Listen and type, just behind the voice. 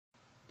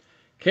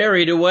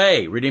Carried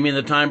Away, Redeeming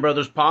the Time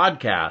Brothers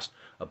podcast,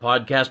 a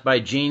podcast by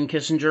Gene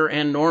Kissinger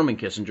and Norman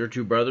Kissinger,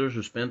 two brothers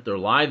who spent their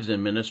lives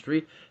in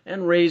ministry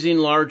and raising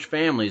large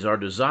families. Our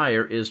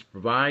desire is to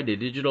provide a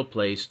digital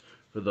place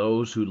for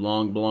those who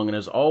long belong. And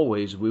as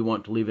always, we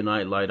want to leave a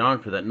nightlight on.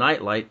 For that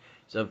nightlight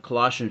is of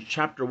Colossians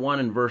chapter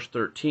 1 and verse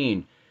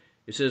 13.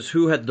 It says,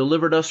 "Who hath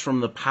delivered us from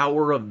the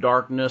power of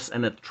darkness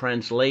and hath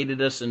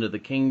translated us into the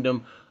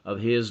kingdom of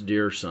his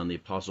dear Son." The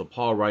Apostle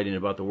Paul writing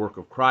about the work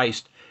of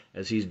Christ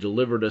as he's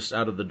delivered us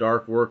out of the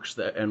dark works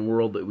and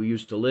world that we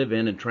used to live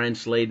in and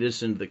translated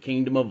us into the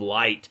kingdom of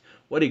light.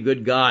 What a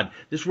good God.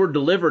 This word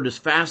delivered is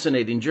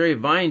fascinating. Jerry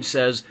Vine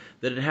says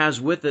that it has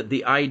with it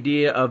the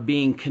idea of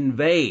being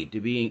conveyed,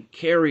 to being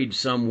carried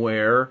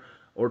somewhere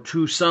or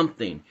to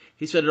something.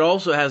 He said it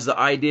also has the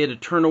idea to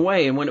turn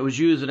away. And when it was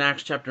used in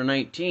Acts chapter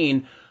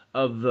 19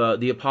 of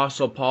the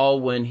Apostle Paul,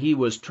 when he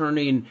was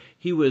turning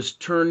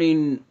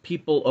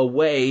people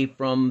away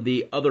from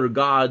the other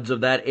gods of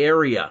that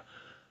area.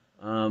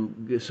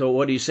 So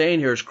what he's saying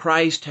here is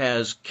Christ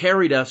has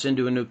carried us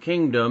into a new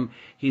kingdom.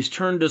 He's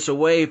turned us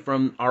away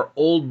from our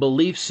old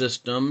belief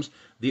systems,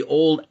 the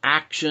old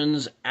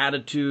actions,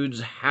 attitudes,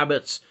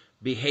 habits,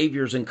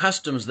 behaviors, and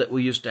customs that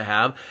we used to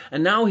have.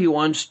 And now he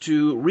wants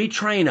to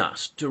retrain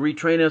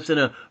us in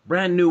a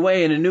brand new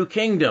way, in a new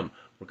kingdom.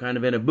 We're kind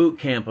of in a boot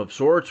camp of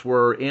sorts.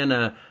 We're in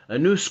a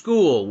new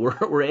school.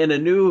 We're in a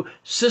new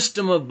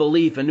system of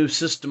belief, a new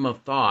system of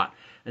thought.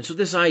 And so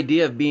this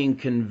idea of being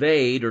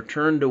conveyed or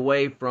turned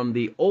away from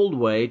the old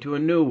way to a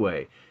new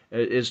way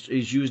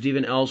is used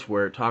even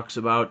elsewhere. It talks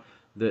about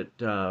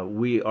that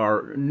we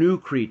are new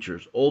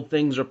creatures. Old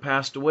things are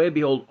passed away.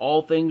 Behold,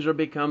 all things are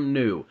become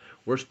new.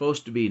 We're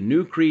supposed to be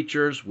new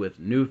creatures with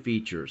new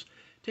features.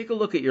 Take a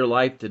look at your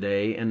life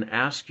today and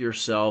ask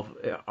yourself,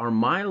 are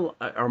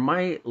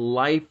my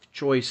life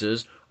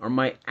choices, are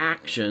my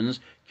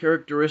actions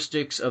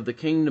characteristics of the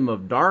kingdom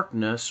of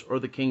darkness or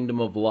the kingdom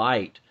of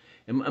light?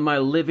 Am I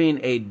living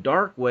a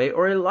dark way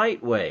or a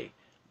light way?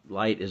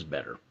 Light is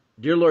better.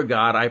 Dear Lord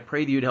God, I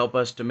pray that you'd help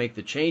us to make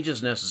the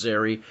changes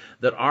necessary,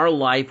 that our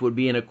life would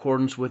be in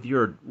accordance with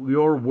your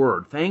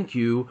word. Thank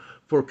you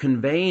for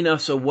conveying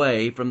us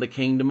away from the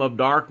kingdom of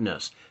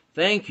darkness.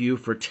 Thank you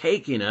for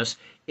taking us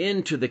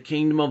into the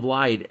kingdom of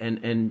light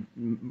and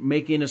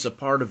making us a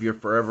part of your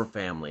forever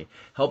family.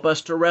 Help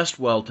us to rest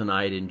well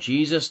tonight. In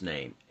Jesus'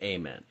 name,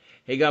 amen.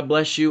 Hey, God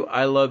bless you.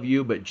 I love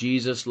you, but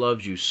Jesus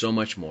loves you so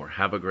much more.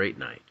 Have a great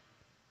night.